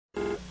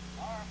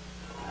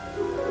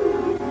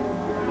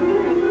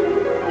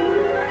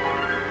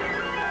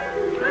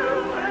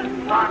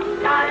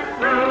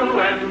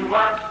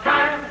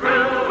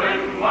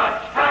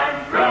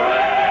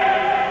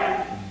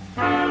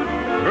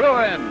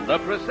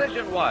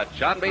Precision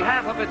Watch, on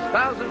behalf of its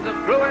thousands of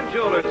crew and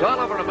jewelers all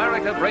over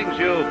America, brings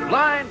you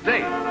Blind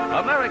Date,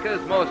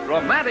 America's most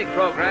romantic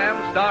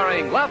program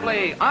starring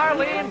lovely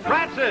Arlene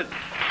Francis.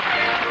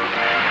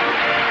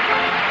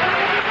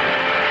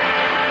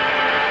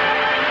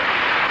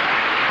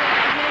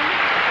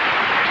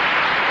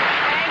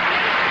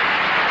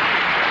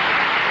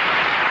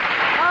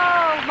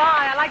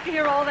 I like to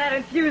hear all that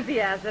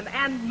enthusiasm.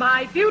 And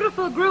my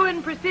beautiful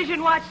Gruen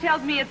Precision Watch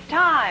tells me it's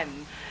time.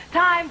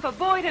 Time for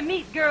boy to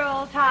meet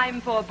girl, time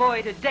for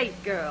boy to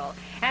date girl.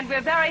 And we're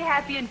very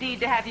happy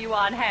indeed to have you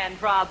on hand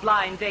for our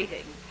blind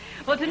dating.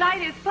 Well,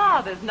 tonight is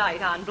Father's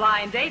Night on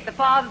Blind Date. The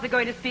fathers are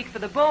going to speak for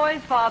the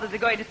boys, fathers are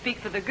going to speak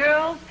for the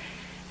girls.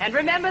 And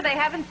remember, they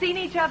haven't seen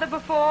each other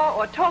before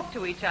or talked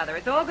to each other.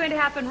 It's all going to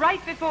happen right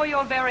before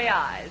your very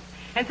eyes.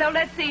 And so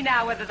let's see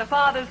now whether the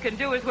fathers can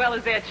do as well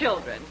as their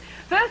children.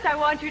 First, I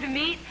want you to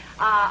meet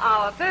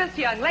our first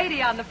young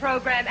lady on the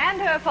program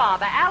and her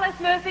father, Alice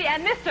Murphy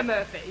and Mr.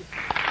 Murphy.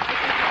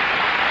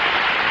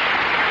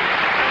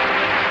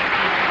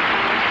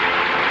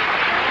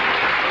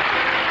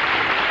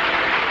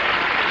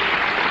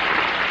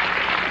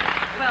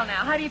 Well,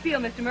 now, how do you feel,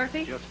 Mr.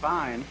 Murphy? Just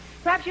fine.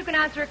 Perhaps you can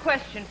answer a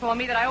question for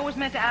me that I always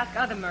meant to ask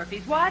other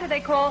Murphys. Why do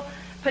they call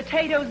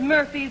potatoes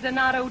Murphys and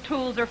not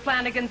O'Toole's or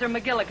Flanagan's or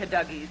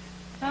McGillicuduggies?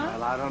 Huh?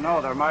 Well, I don't know.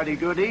 They're mighty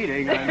good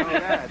eating. I know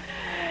that.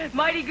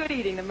 Mighty good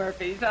eating, the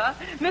Murphys, huh?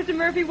 Mr.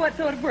 Murphy, what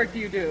sort of work do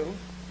you do?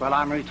 Well,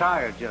 I'm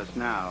retired just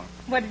now.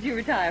 What did you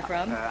retire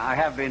from? I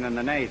have been in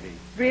the Navy.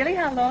 Really?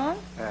 How long?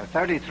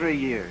 33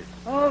 years.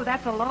 Oh,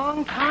 that's a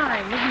long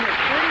time, isn't it? 33 years.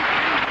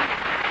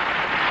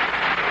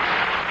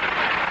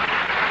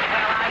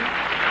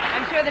 Well,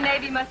 I'm sure the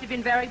Navy must have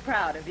been very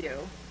proud of you.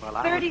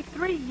 Well,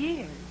 33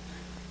 years.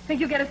 Think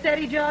you'll get a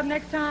steady job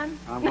next time?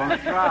 I'm going to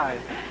try.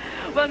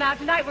 Well, now,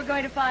 tonight we're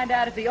going to find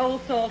out if the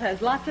old salt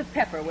has lots of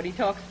pepper when he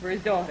talks for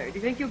his daughter. Do you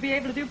think you'll be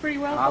able to do pretty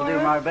well I'll for her?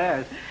 do my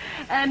best.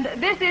 And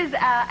this is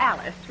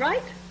Alice,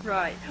 right?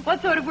 Right.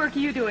 What sort of work are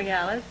you doing,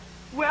 Alice?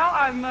 Well,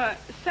 I'm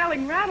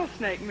selling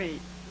rattlesnake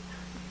meat.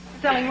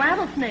 Selling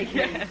rattlesnake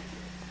meat?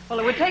 Well,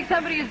 it would take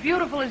somebody as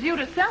beautiful as you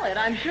to sell it,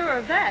 I'm sure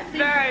of that.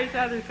 Various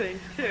other things,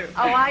 too.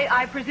 Oh,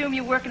 I presume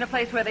you work in a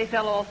place where they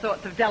sell all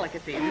sorts of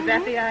delicacies. Is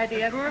that the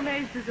idea? A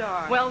gourmet's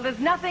bazaar. Well, there's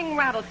nothing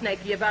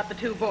rattlesnakey about the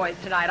two boys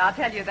tonight, I'll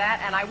tell you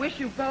that. And I wish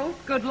you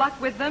both good luck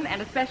with them,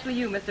 and especially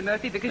you, Mr.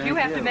 Murphy, because you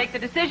have to make the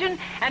decision.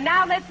 And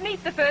now let's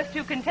meet the first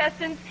two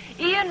contestants,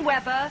 Ian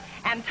Weber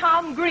and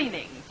Tom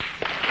Greening.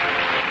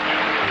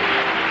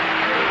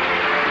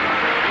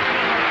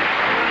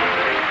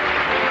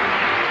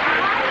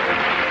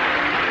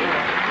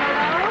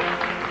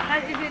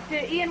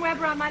 Is it Ian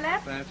Weber on my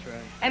left? That's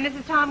right. And this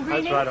is Tom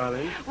Greening? That's right,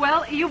 Arlene.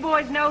 Well, you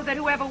boys know that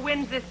whoever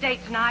wins this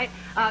date tonight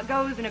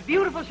goes in a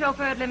beautiful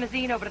chauffeured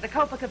limousine over to the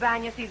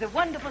Copacabana, sees a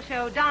wonderful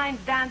show, dines,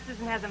 dances,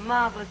 and has a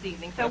marvelous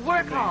evening. So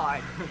work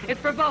hard. It's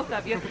for both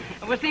of you,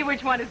 and we'll see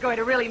which one is going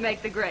to really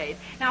make the grade.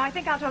 Now, I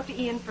think I'll talk to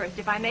Ian first,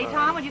 if I may.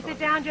 Tom, will you sit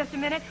down just a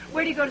minute?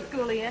 Where do you go to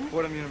school, Ian?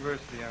 Fordham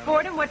University, Arlene.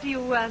 Fordham? What do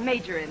you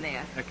major in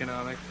there?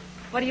 Economics.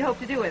 What do you hope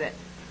to do with it?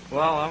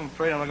 Well, I'm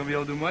afraid I'm not going to be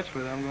able to do much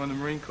with it. I'm going to the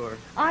Marine Corps.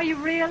 Are you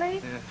really?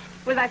 Yes.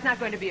 Well, that's not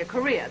going to be a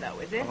career, though,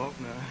 is it? I hope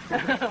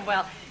not.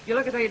 Well, you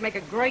look as though you'd make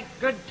a great,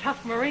 good,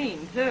 tough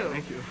Marine, too.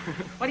 Thank you.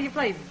 What do you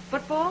play,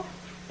 football?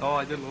 Oh,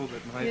 I did a little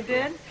bit in high You school.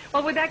 did?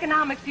 Well, with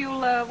economics,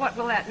 you'll, what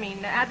will that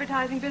mean?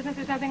 Advertising business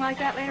or something like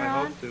that later I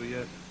on? hope to,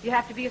 yes. You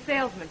have to be a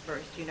salesman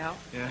first, you know.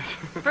 Yes.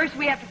 First,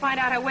 we have to find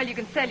out how well you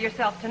can sell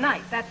yourself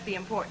tonight. That's the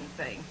important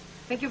thing.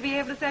 Think you'll be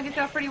able to sell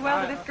yourself pretty well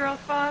to this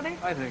girl's father?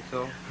 I think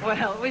so.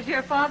 Well, was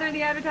your father in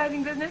the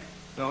advertising business?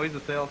 No, he's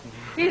a salesman.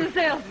 He's a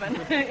salesman.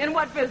 In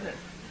what business?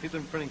 He's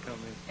in a printing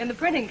company. In the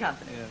printing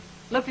company? Yeah.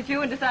 Looked at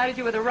you and decided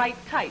you were the right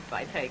type,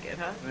 I take it,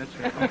 huh? That's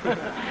right.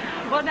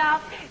 Well,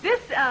 now,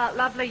 this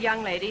lovely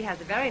young lady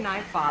has a very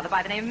nice father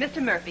by the name of Mr.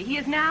 Murphy. He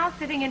is now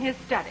sitting in his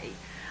study.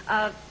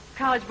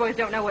 College boys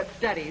don't know what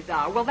studies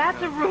are. Well,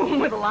 that's a room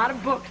with a lot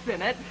of books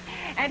in it.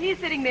 And he's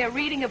sitting there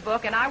reading a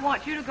book, and I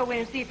want you to go in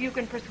and see if you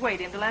can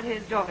persuade him to let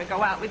his daughter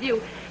go out with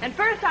you. And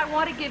first, I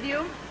want to give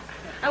you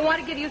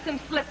some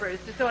slippers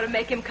to sort of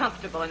make him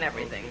comfortable and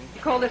everything.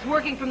 You call this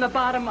working from the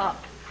bottom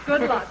up.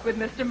 Good luck with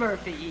Mr.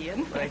 Murphy,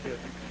 Ian. Thank you.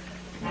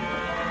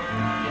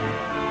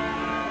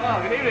 Oh,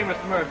 good evening,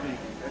 Mr. Murphy.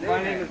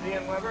 My name is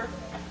Ian Weber.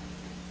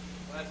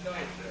 Glad to know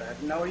you, sir. Glad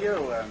to know you,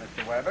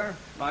 Mr. Weber.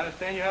 I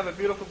understand you have a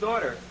beautiful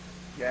daughter.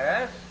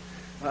 Yes?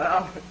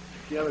 Well, if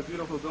you have a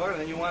beautiful daughter,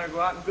 then you want to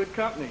go out in good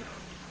company.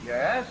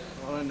 Yes?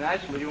 Well, then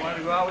naturally, you want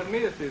to go out with me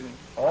this evening.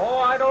 Oh,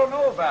 I don't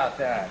know about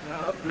that.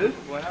 Now, up to this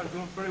point, I was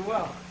doing pretty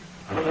well.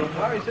 All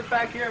right, sit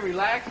back here and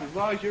relax. As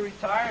long as you're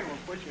retired, we'll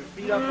put your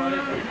feet up on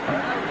his bed.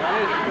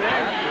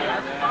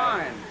 That's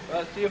fine. Well,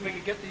 let's see if we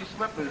can get these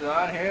slippers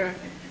on here.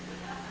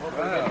 Hope we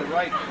get the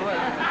right foot.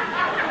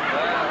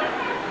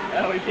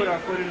 Well, we put our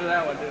foot into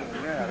that one, didn't we?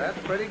 Yeah, that's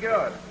pretty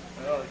good.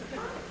 Well,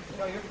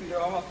 your feet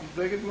are almost as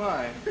big as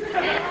mine. Thanks,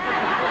 Tom.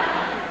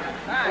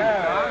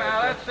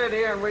 Now, let's sit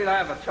here and we'll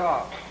have a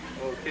talk.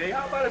 Okay,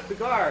 how about a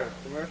cigar,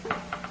 Mr. Murphy?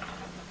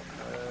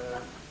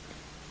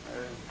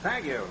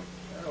 Thank you.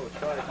 Oh,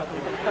 try a couple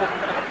more.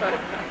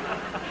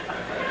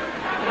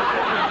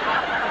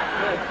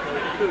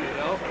 That's too, you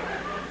know.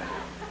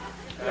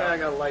 Yeah, I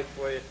got a light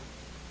for you.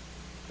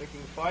 Think you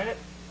can find it?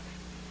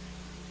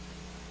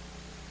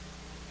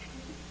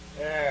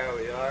 There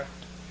we are.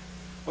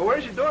 Well,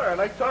 where's your daughter? I'd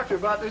like to talk to her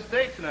about this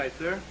date tonight,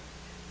 sir.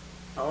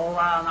 Oh,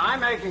 I'm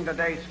making the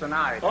dates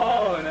tonight.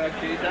 Oh, in that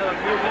case, have a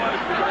few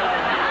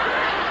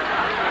boys.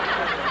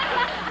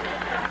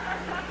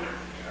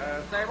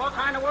 Say, what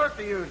kind of work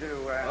do you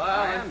do, Well,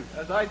 Sam?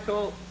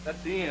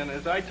 that's Ian.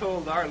 As I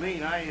told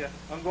Arlene,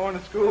 I'm going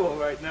to school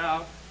right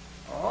now.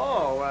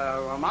 Oh,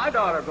 well, my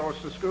daughter goes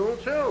to school,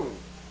 too.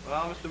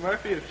 Well, Mr.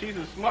 Murphy, if she's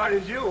as smart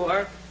as you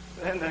are,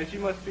 then she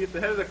must be at the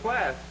head of the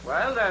class.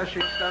 Well,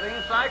 she's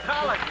studying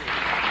psychology.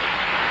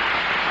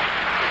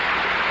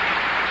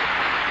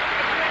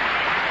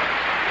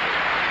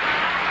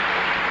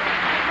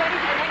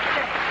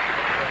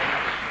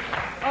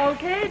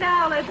 Okay,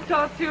 now let's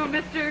talk to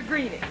Mr.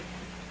 Greening.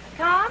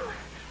 Tom,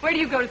 where do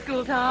you go to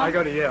school, Tom? I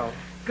go to Yale.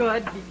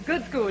 Good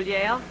school,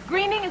 Yale.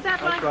 Greening, is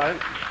that That's right?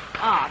 right.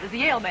 Ah, there's a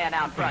Yale man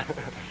out front.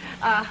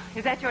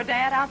 Is that your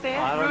dad out there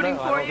I don't rooting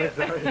know. for I you? don't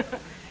think so.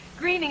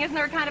 Greening, isn't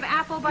there a kind of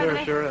apple by the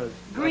name? Sure is.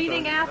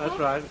 Greening That's right. apple?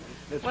 That's right.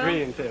 It's Well,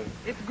 green, too.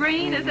 It's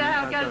green? Is that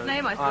how it got its That's right.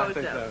 name? I I suppose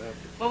think so. so, yeah.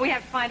 Well, we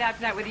have to find out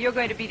tonight whether you're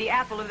going to be the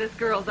apple of this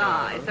girl's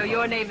eye, so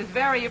your name is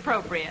very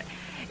appropriate.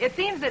 It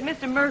seems that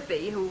Mr.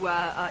 Murphy, who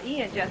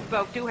Ian just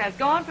spoke to, has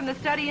gone from the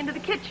study into the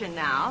kitchen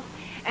now,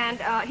 and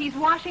he's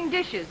washing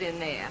dishes in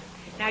there.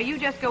 Now, you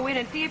just go in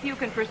and see if you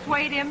can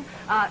persuade him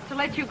to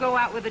let you go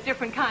out with a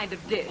different kind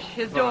of dish.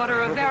 His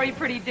daughter, a very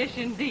pretty dish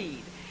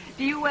indeed.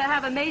 Do you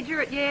have a major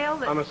at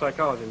Yale? I'm a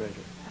psychology major.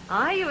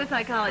 Are you a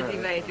psychology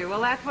major? Well,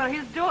 that's what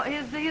his daughter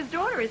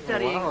is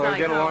studying Well, psychology. we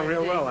get along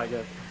real well, I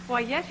guess. Why,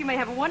 yes, you may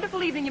have a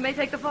wonderful evening. You may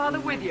take the father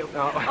with you.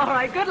 No. All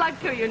right, good luck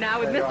to you now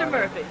with There you Mr. are.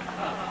 Murphy.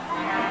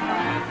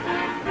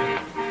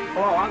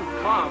 Hello, I'm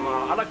Tom.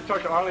 I'd like to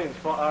talk to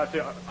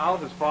to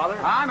Alice's father.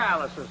 I'm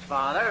Alice's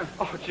father.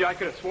 Oh, gee, I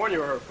could have sworn you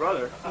were her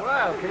brother.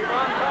 Well, keep on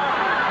talking,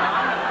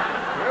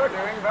 Tom. You're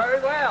doing very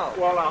well.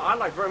 Well, I'd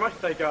like very much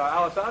to take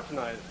Alice out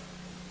tonight.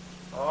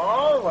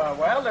 Oh,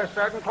 well, there's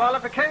certain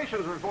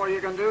qualifications before you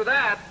can do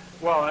that.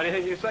 Well,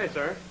 anything you say,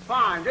 sir.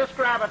 Fine, just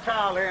grab a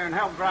towel here and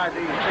help dry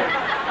these dishes.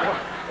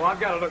 Well, I've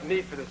got to look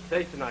neat for this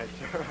date tonight,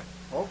 sir.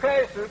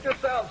 Okay, suit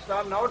yourself,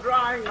 son. No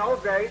drying, no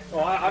date.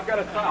 Well, I've got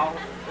a towel,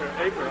 or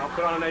an apron. I'll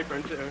put on an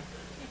apron, too.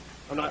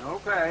 I'm not...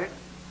 Okay.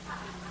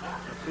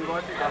 Let's see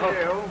what you I can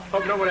do.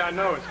 hope nobody I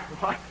know is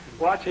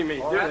watching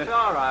me Oh, do that's this.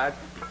 all right.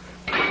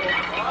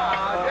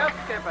 Just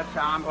skip it,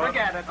 Tom.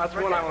 Forget it. That's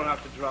one I won't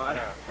have to dry.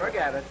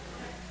 Forget it.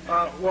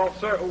 Well,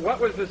 sir,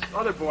 what was this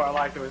other boy I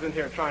liked that was in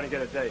here trying to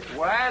get a date?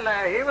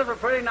 Well, he was a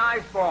pretty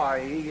nice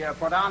boy. He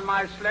put on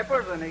my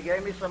slippers and he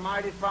gave me some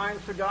mighty fine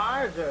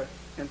cigars.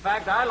 In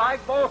fact, I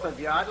like both of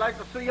you. I'd like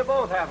to see you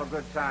both have a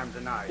good time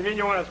tonight. You mean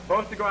you want us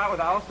both to go out with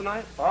Alice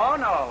tonight? Oh,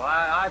 no.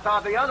 I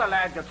thought the other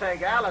lad could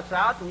take Alice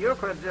out and you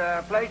could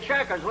play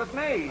checkers with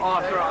me. Oh,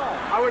 sir,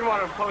 I wouldn't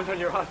want to impose on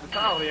your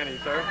hospitality any,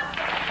 sir.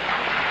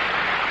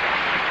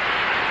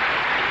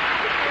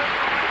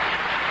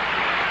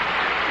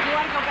 You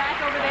want to go back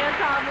over there,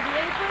 Tom, with the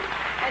apron?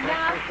 And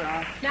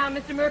now,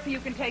 Mr. Murphy, you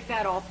can take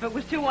that off. If it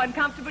was too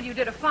uncomfortable, you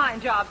did a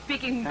fine job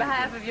speaking on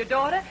behalf of your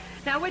daughter.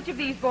 Now, which of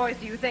these boys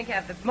do you think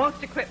have the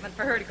most equipment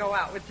for her to go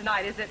out with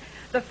tonight? Is it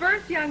the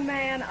first young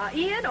man,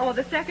 Ian, or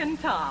the second,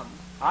 Tom?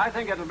 I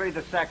think it'll be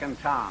the second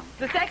Tom.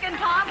 The second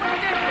Tom will do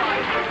it.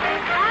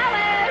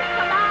 Alice,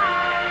 come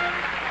on.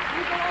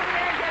 You go over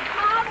there and get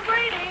Tom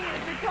Greening,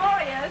 is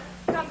victorious.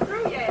 Come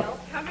through, Yale.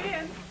 Come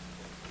in.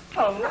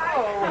 Hello.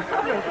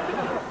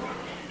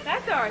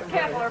 That's all right.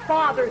 Careful, her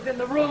father's in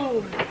the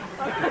room.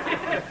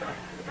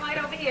 Right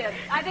over here.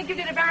 I think you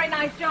did a very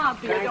nice job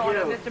for your Thank daughter,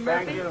 you. Mr.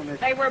 Murphy. Thank you, Miss.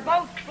 They were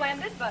both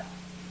splendid, but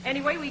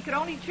anyway, we could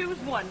only choose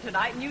one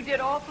tonight, and you did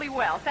awfully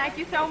well. Thank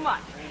you so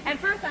much. And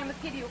first, I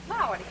must give you a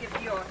flower to give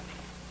to your...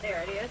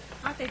 There it is.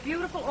 Aren't they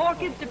beautiful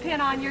orchids to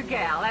pin on your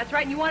gal? That's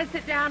right. And you want to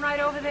sit down right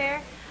over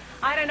there?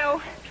 I don't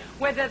know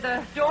whether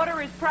the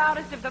daughter is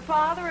proudest of the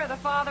father or the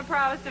father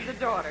proudest of the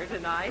daughter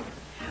tonight.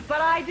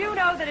 But I do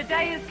know that a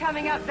day is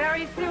coming up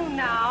very soon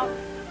now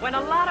when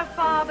a lot of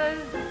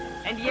fathers,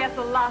 and yes,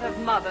 a lot of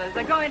mothers,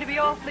 are going to be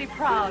awfully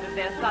proud of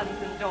their sons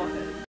and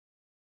daughters.